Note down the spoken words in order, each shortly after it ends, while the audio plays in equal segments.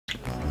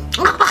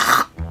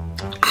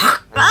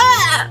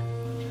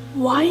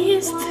Why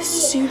is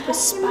this soup a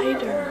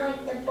spider?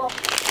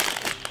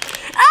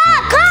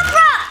 Ah,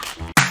 cobra!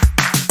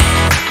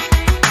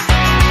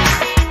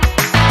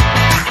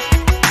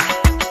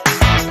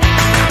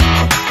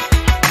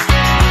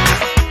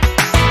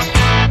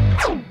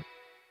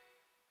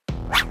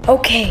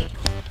 Okay,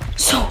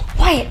 so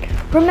Wyatt,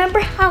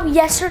 remember how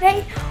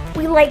yesterday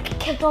we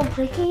kept on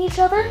pranking each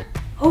other?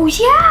 Oh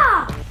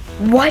yeah!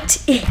 What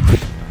if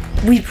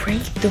we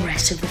prank the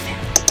rest of the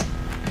family?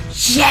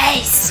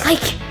 Yes!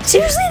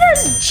 Seriously,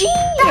 that's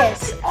genius!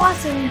 That's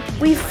awesome.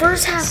 We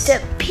first have to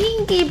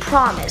pinky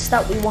promise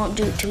that we won't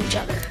do it to each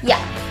other. Yeah.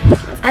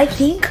 I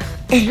think,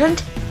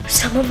 and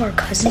some of our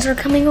cousins are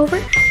coming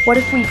over. What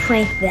if we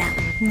prank them?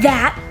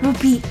 That would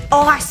be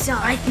awesome.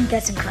 I think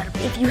that's incredible.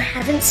 If you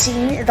haven't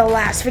seen the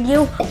last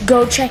video,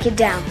 go check it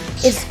down.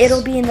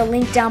 It'll be in the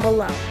link down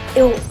below.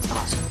 It's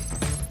awesome.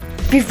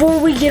 Before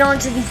we get on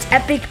to these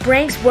epic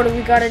pranks, what do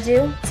we gotta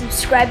do?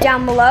 Subscribe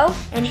down below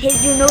and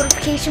hit your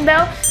notification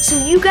bell so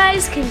you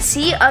guys can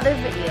see other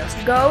videos.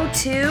 Go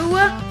to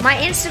my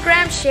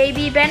Instagram, Shae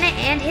Bennett,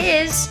 and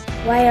his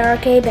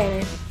YRK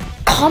Bennett.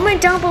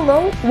 Comment down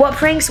below what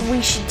pranks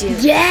we should do.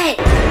 Yeah!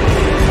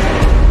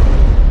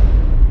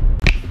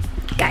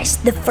 Guys,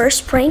 the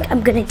first prank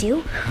I'm gonna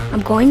do,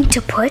 I'm going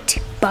to put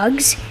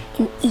bugs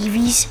in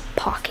Evie's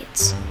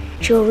pockets.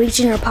 She'll reach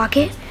in her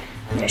pocket,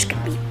 and there's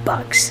gonna be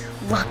bugs.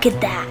 Look at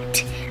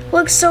that.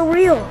 Looks so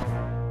real.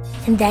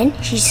 And then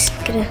she's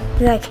gonna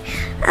be like,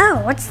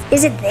 oh,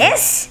 is it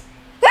this?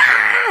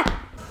 Ah!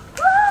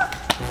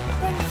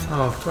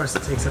 Oh, of course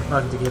it takes a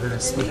bug to get her to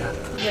speak out.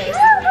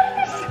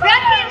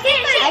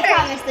 I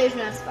promise there's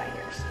no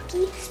spiders.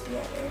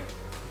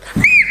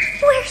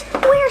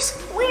 Where's?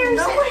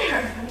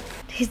 Nowhere.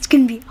 It's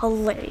gonna be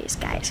hilarious,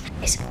 guys.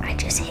 I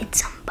just hid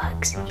some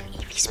bugs in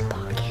Evie's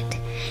pocket.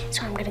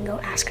 So I'm gonna go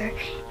ask her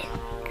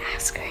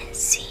and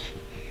see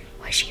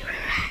why she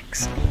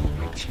reacts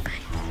when she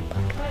finds the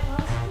bug.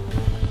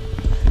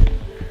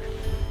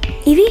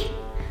 Evie,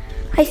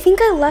 I think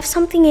I left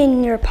something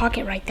in your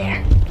pocket right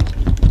there.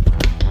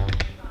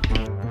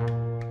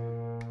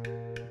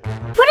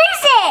 What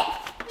is it?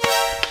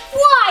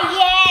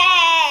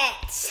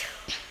 Wyatt!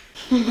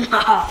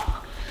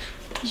 Oh,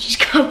 you just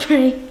got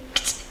pranked.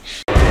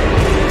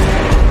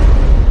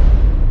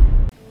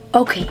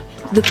 Okay,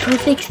 the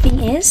perfect thing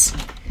is,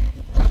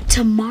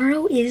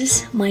 tomorrow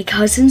is my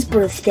cousin's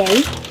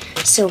birthday,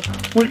 so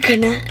we're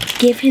gonna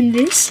give him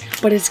this,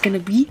 but it's gonna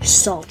be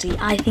salty.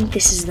 I think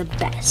this is the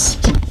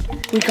best.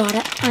 We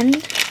gotta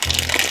open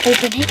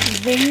it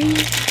very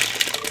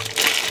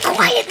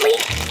quietly.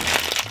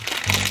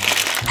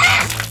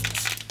 Ah!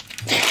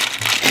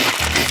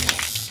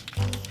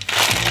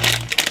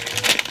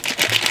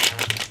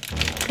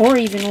 Or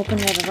even open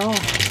it at all.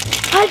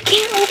 I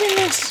can't open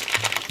this.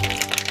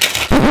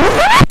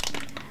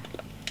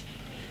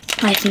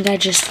 I think I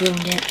just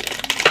ruined it.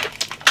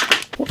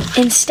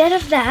 Instead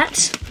of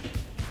that,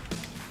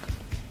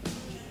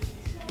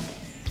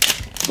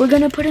 we're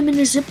gonna put him in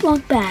a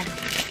Ziploc bag.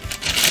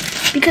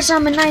 Because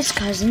I'm a nice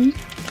cousin,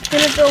 I'm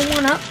gonna fill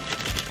one up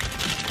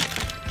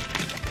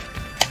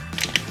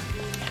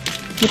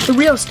with the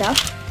real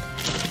stuff.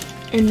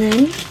 And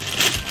then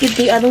get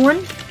the other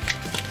one.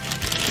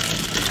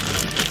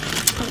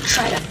 I'll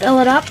try to fill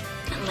it up.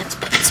 And let's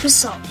put some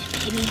salt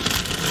in, baby.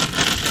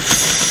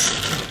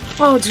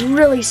 Oh, it's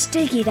really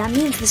sticky. That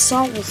means the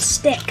salt will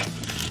stick.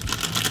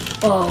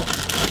 Oh,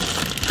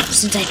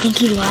 since I think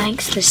he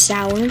likes the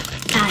sour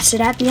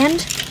acid at the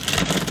end,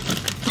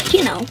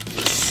 you know,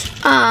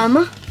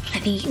 I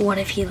think, what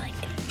if he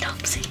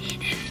dumps it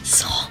in and it's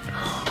salt?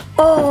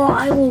 Oh,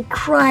 I will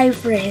cry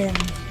for him.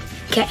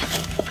 Okay,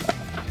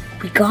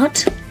 we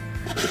got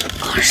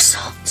our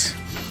salt.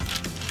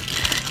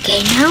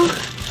 Okay, now,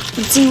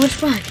 let's see which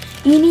one.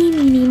 Eeny,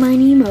 meeny,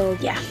 miny, mo.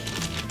 Yeah,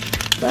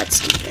 let's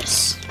do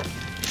this.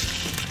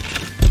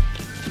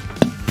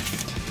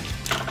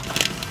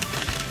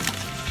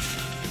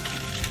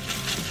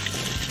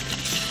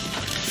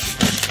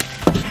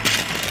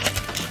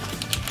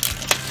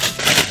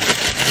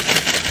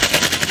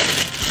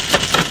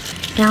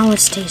 Now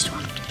let's taste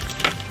one.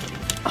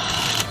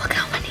 Oh,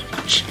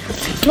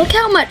 look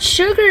how much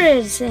sugar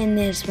is in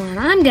this one.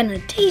 I'm gonna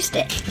taste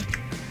it.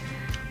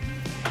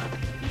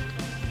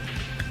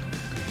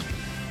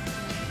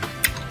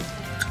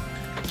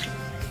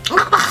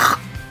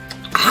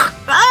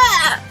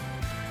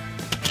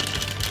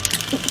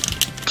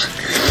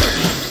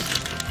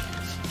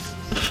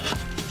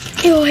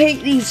 He'll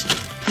hate these.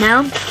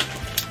 Now,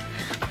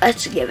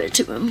 let's give it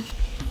to him.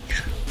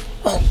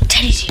 Oh,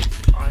 Teddy's here.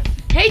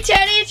 Hey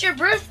Teddy, it's your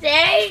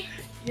birthday.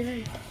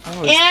 Yay.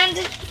 Oh,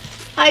 and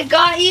I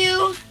got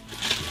you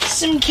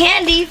some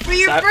candy for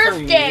your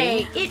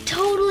birthday. For it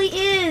totally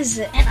is.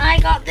 And I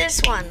got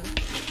this one.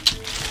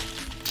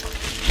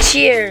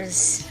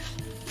 Cheers.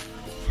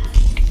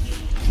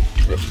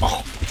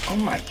 Oh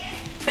my.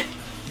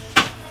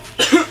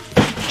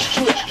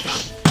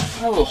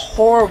 That was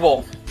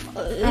horrible.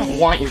 I don't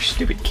want your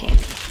stupid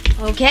candy.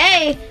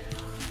 Okay.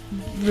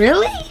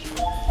 Really?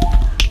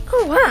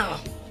 Oh wow.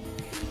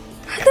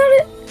 I thought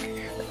it...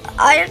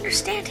 I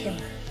understand him.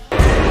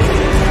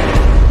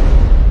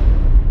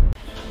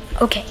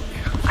 Okay,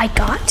 I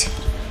got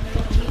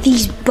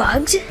these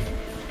bugs,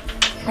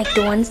 like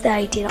the ones that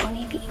I did on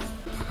Evie.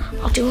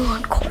 I'll do it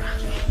on Cora.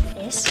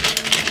 This.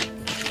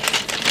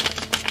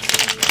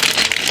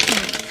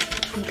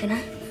 I'm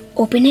gonna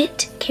open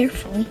it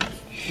carefully.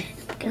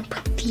 I'm gonna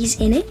put these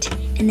in it,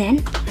 and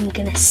then I'm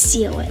gonna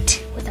seal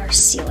it with our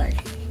sealer.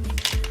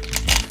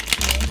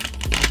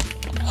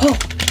 Oh,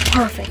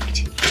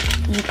 perfect.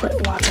 And you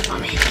put lots of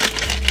them in.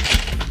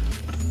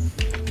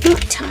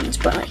 Not tons,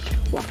 but like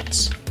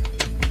lots.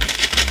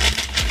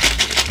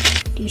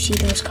 Do you see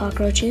those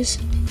cockroaches?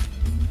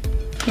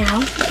 Now,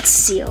 let's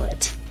seal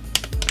it.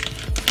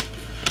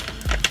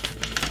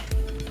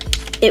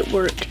 It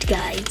worked,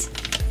 guys.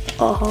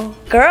 Oh,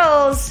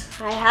 girls,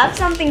 I have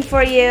something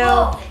for you.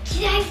 Oh,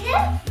 can I have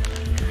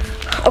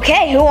them?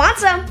 Okay, who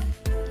wants some?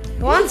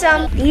 Who wants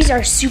some? These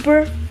are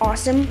super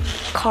awesome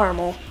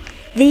caramel.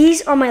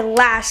 These are my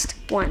last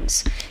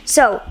ones.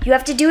 So, you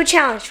have to do a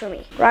challenge for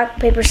me. Rock,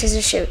 paper,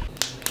 scissors, shoot.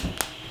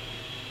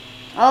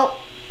 Oh,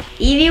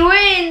 Evie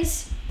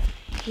wins.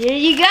 Here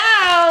you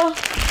go.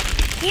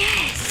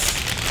 Yes.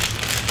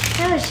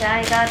 I wish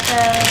I got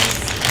those.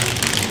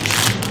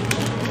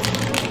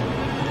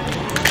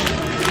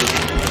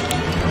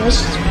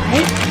 Delicious,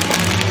 right?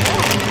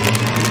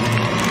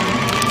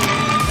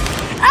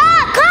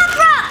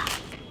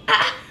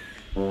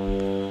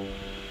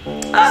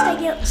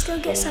 Still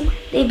get some.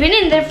 They've been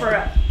in there for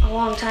a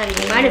long time.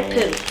 They might have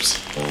pooped.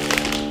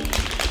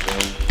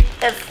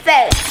 The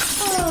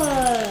face.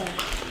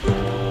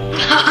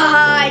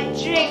 I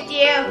tricked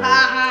you.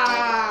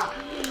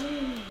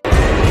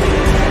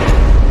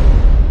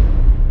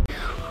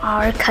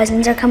 Our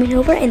cousins are coming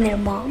over and their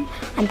mom.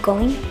 I'm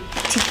going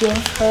to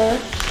give her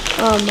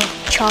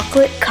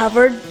chocolate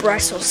covered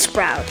Brussels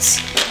sprouts.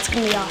 It's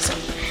gonna be awesome.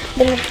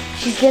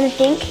 She's gonna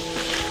think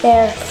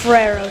they're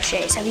Ferrero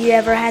Rochers. Have you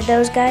ever had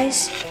those,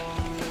 guys?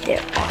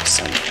 They're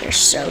awesome. They're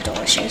so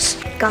delicious.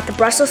 Got the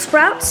Brussels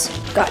sprouts.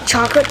 Got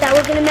chocolate that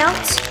we're gonna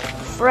melt.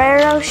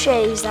 Ferrero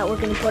Rochers that we're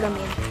gonna put them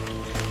in.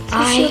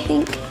 I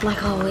think,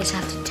 like always,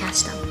 have to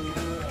test them.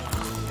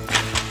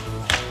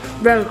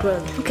 Very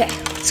good. Okay,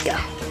 let's go.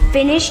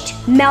 Finished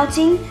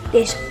melting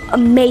this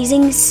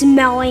amazing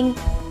smelling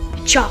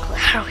chocolate.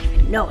 I don't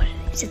even know what it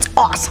is. It's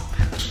awesome.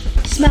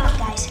 Smell it,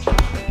 guys.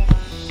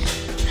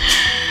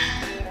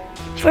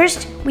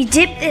 First, we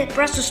dip the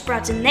Brussels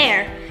sprouts in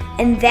there,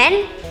 and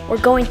then we're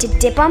going to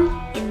dip them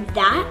in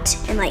that,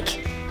 and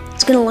like,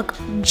 it's gonna look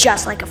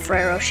just like a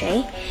Ferrero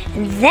Rocher.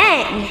 And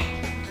then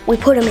we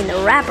put them in the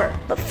wrapper.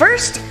 But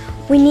first,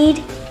 we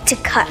need to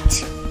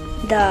cut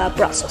the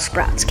Brussels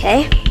sprouts,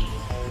 okay?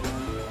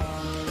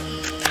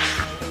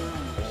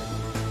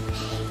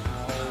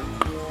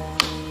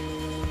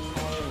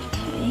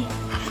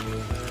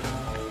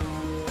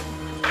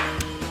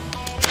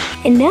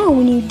 And now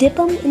when you dip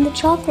them in the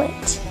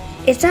chocolate,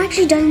 it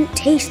actually doesn't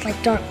taste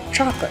like dark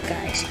chocolate,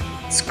 guys.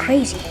 It's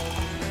crazy.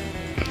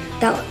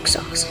 That looks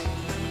awesome.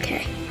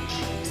 Okay,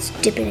 let's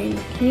dip it in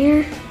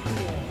here.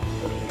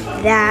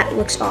 That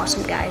looks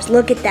awesome, guys.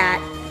 Look at that.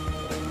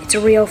 It's a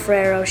real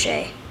Ferrero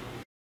Rocher.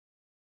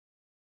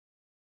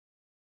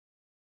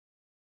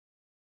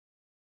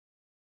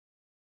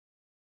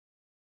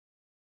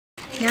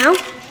 Now,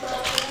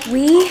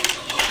 we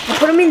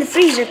put them in the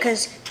freezer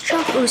because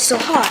chocolate was so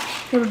hot.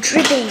 They were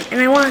dripping,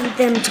 and I wanted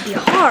them to be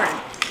hard,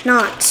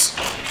 not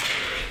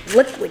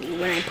liquidy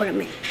when I put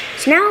them in.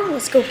 So now,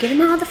 let's go get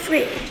them out of the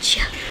fridge.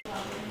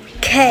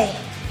 Okay,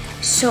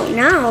 so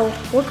now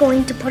we're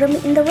going to put them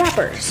in the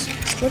wrappers.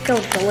 Look how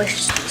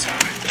delicious these are.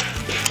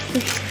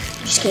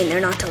 Just kidding, they're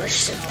not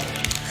delicious.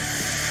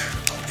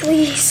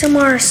 Hopefully, some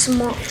are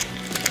small,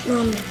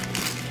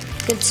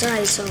 good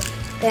size, so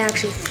they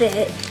actually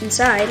fit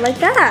inside like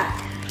that.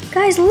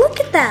 Guys, look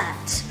at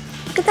that.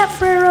 Look at that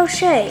Ferrero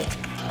Rocher.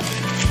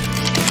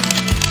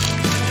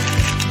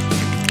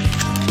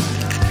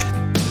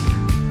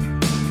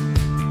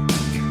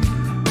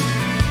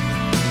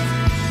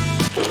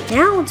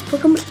 Now let's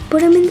put them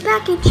in the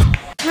package.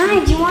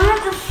 Hi, do you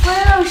want the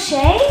Ferrero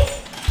Rocher?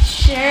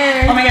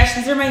 Sure. Oh my gosh,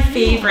 these are my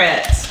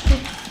favorites.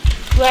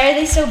 Why are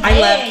they so big? I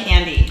love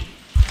candy.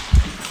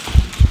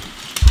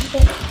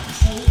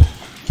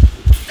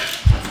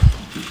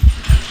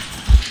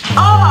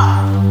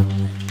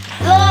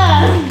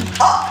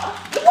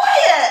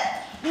 Wyatt!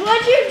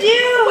 What'd you do?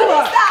 What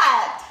is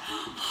that?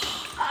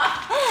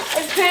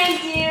 I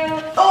pranked you.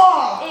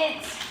 Oh,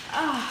 It's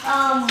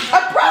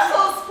a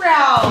Brussels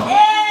sprout. Ew!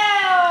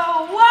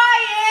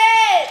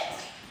 Wyatt!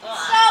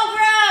 So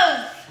gross!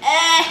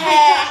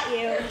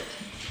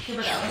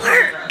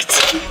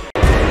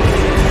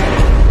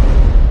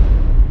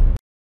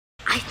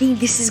 I think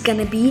this is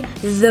gonna be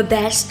the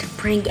best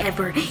prank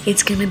ever.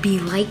 It's gonna be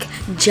like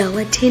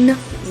gelatin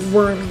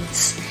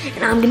worms.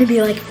 And I'm gonna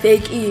be like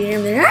fake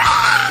eating them.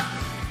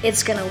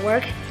 It's gonna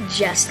work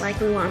just like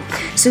we want.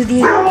 So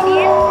the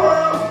ingredient,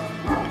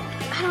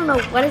 I don't know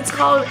what it's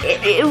called.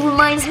 It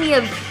reminds me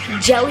of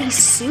jelly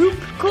soup,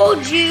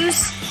 cold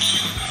juice,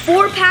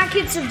 4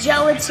 packets of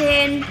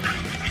gelatin,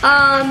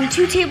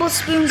 2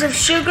 tablespoons of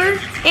sugar,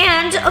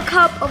 and a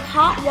cup of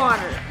hot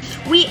water.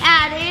 We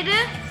added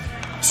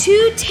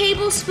 2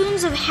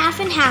 tablespoons of half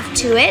and half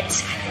to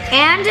it,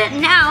 and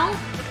now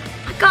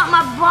I got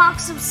my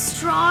box of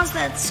straws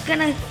that's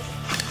gonna,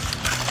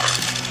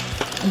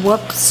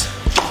 whoops.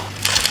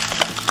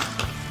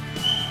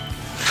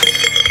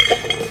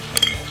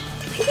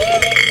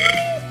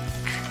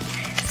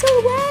 So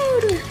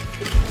loud.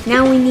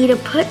 Now we need to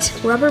put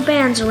rubber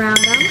bands around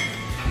them.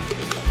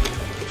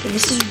 Okay,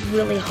 this is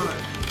really hard.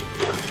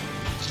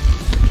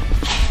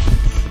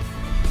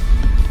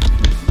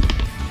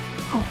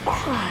 Oh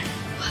crap.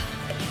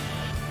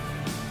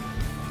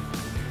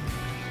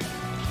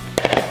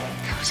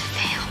 That was a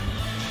fail.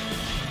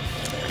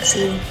 Let's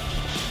see.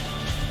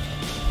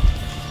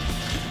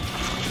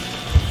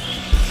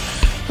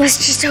 Let's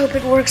just hope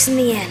it works in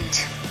the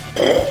end.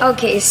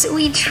 Okay, so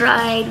we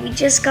tried. We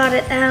just got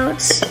it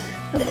out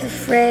of the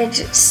fridge.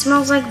 It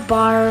smells like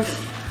barf.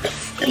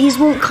 These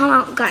won't come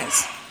out,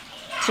 guys.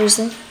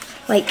 Seriously?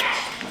 Like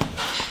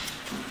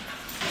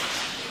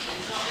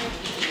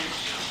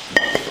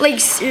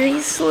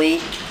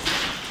seriously?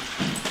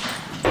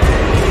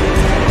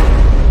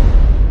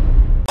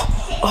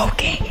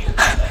 Okay,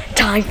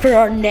 time for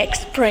our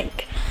next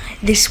prank.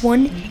 This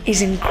one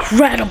is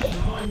incredible.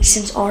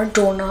 Since our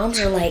doorknobs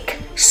are like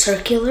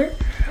circular,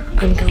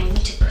 I'm going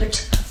to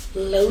put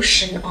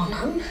lotion on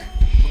them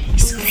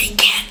so they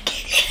can't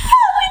get it.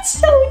 Oh, it's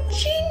so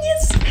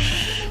genius.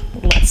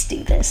 Let's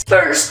do this.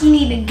 First, you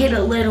need to get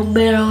a little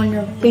bit on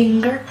your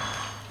finger.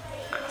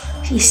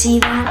 You see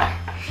that?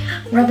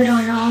 Rub it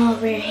on all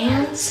over your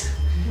hands,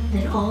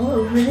 then all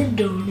over the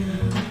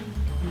doorknob.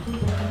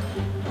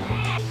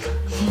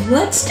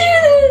 Let's do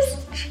this.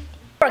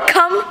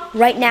 Come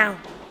right now.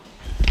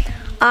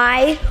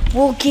 I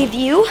will give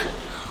you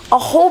a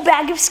whole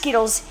bag of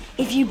Skittles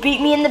if you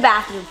beat me in the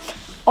bathroom.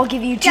 I'll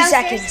give you 2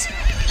 seconds.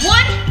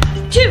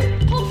 1, 2,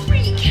 oh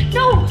freak!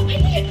 No, I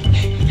need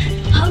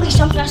it. At least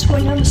I'm fast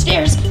going down the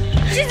stairs.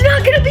 She's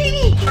not gonna beat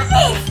me. What is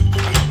this?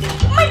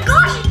 Oh my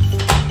gosh,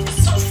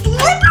 it's so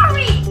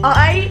slippery.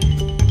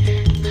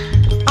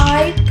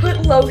 I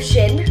put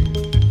lotion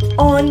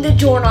on the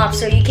doorknob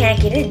so you can't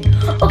get in.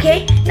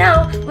 Okay,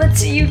 now let's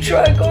see you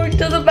try going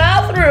to the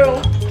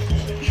bathroom.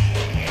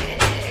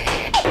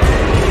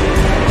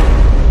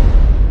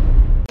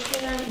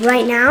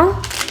 Right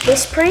now,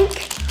 this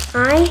prank,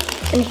 I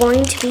am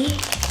going to be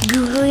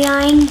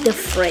googly-eyeing the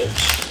fridge.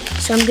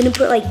 So I'm gonna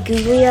put like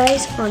googly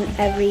eyes on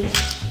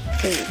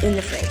everything in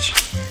the fridge.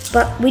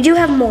 But we do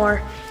have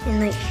more in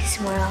like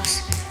somewhere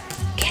else.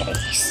 Okay,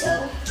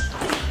 so,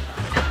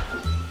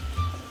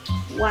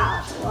 wow,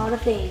 it's a lot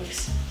of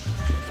things.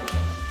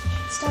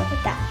 Let's start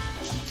with that.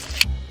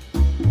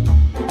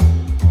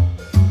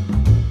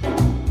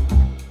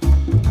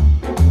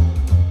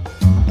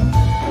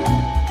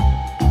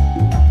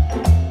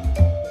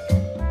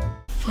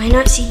 Might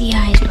not see the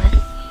eyes, but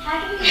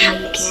now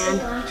you can.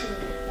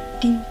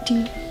 Dink,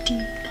 dink,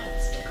 dink,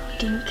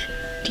 dink,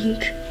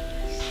 dink.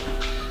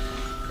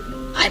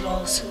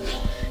 Eyeballs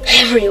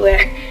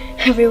everywhere,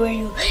 everywhere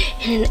you.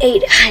 And an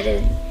 8 had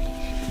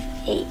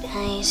 8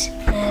 eyes.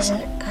 As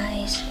an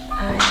eyes,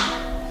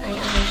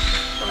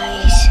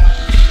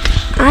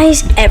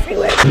 eyes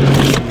everywhere.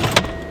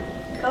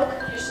 Coke,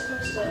 you're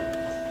supposed to.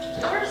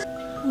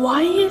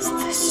 Why is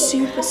this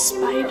soup a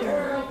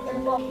spider?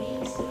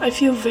 I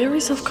feel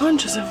very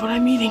self-conscious of what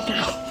I'm eating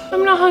now.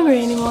 I'm not hungry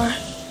anymore.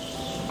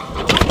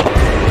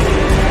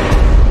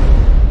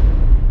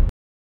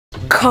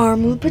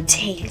 Caramel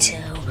potato.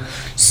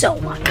 So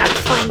I gotta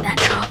find that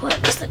chocolate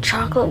because the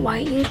chocolate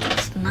white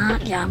is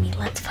not yummy.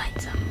 Let's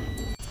find some.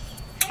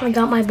 I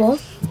got my bowl.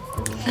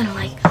 I'm gonna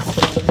like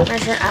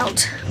measure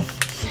out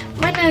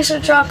my nicer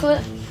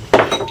chocolate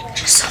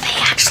just so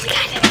they actually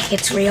kind of think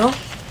it's real.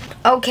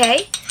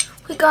 Okay,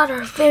 we got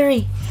our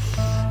very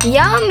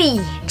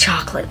yummy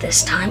chocolate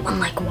this time,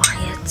 unlike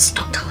Wyatt's.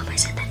 Don't tell him I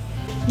said that.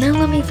 Now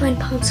let me find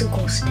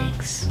popsicle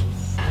sticks.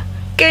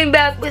 Came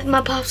back with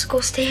my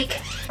popsicle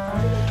stick.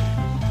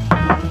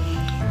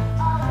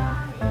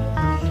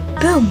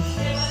 Boom.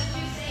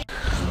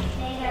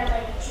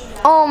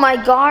 Oh my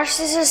gosh,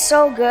 this is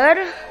so good.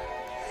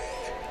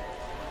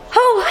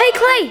 Oh, hey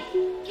Clay.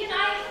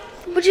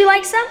 Would you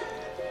like some?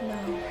 No,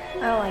 I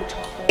don't like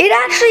chocolate. It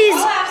actually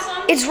is,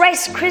 it's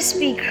Rice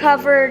Krispie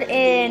covered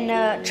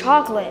in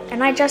chocolate,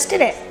 and I just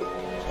did it.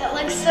 That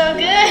looks so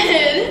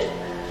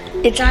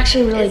good. It's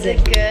actually really Is good.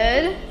 it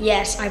good?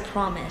 Yes, I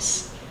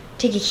promise.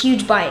 Take a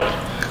huge bite.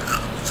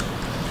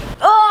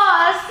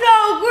 Oh,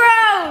 so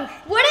gross.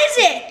 What is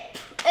it?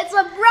 It's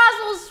a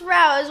Brussels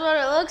sprout is what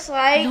it looks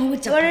like. No,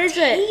 it's a What is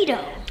it?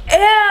 potato.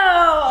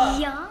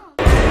 Ew. Yum.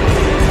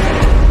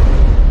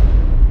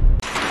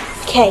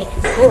 Okay,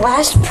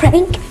 last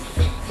prank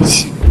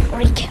is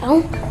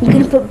Raquel. I'm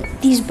gonna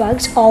put these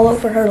bugs all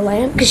over her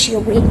lamp because she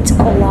reads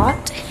a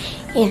lot.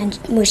 And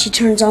when she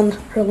turns on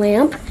her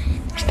lamp,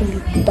 there's gonna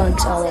be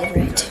bugs all over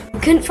it.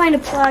 Couldn't find a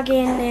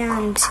plug-in,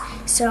 and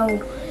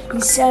so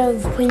instead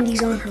of putting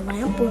these on her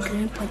lamp, we're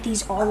gonna put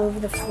these all over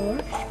the floor.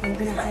 And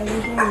we're gonna hide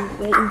in here and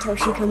wait until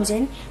she comes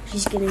in.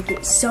 She's gonna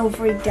get so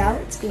freaked out.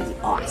 It's gonna be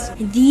awesome.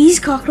 And these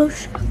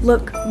cockroaches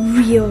look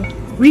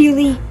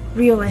really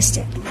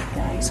realistic.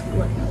 Guys,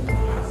 look.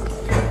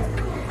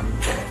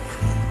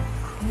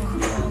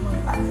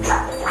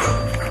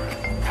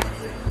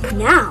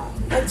 Now,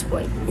 let's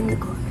wait in the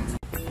corner.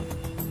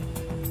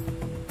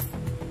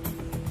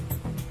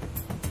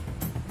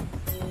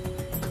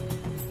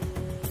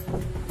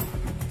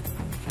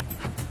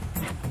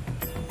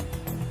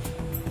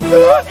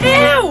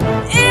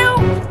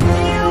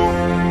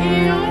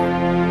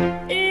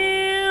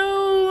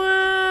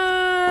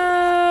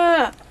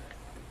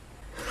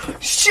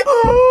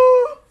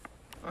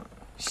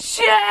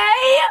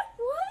 Shae!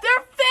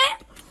 They're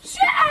fit!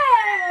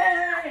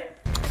 Shae!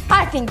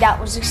 I think that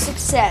was a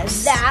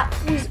success. That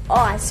was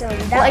awesome.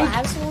 That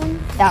last one,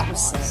 that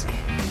was sick.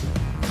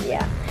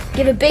 Yeah.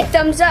 Give a big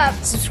thumbs up,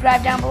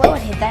 subscribe down below,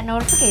 and hit that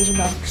notification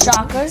bell.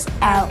 Shockers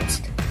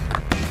out.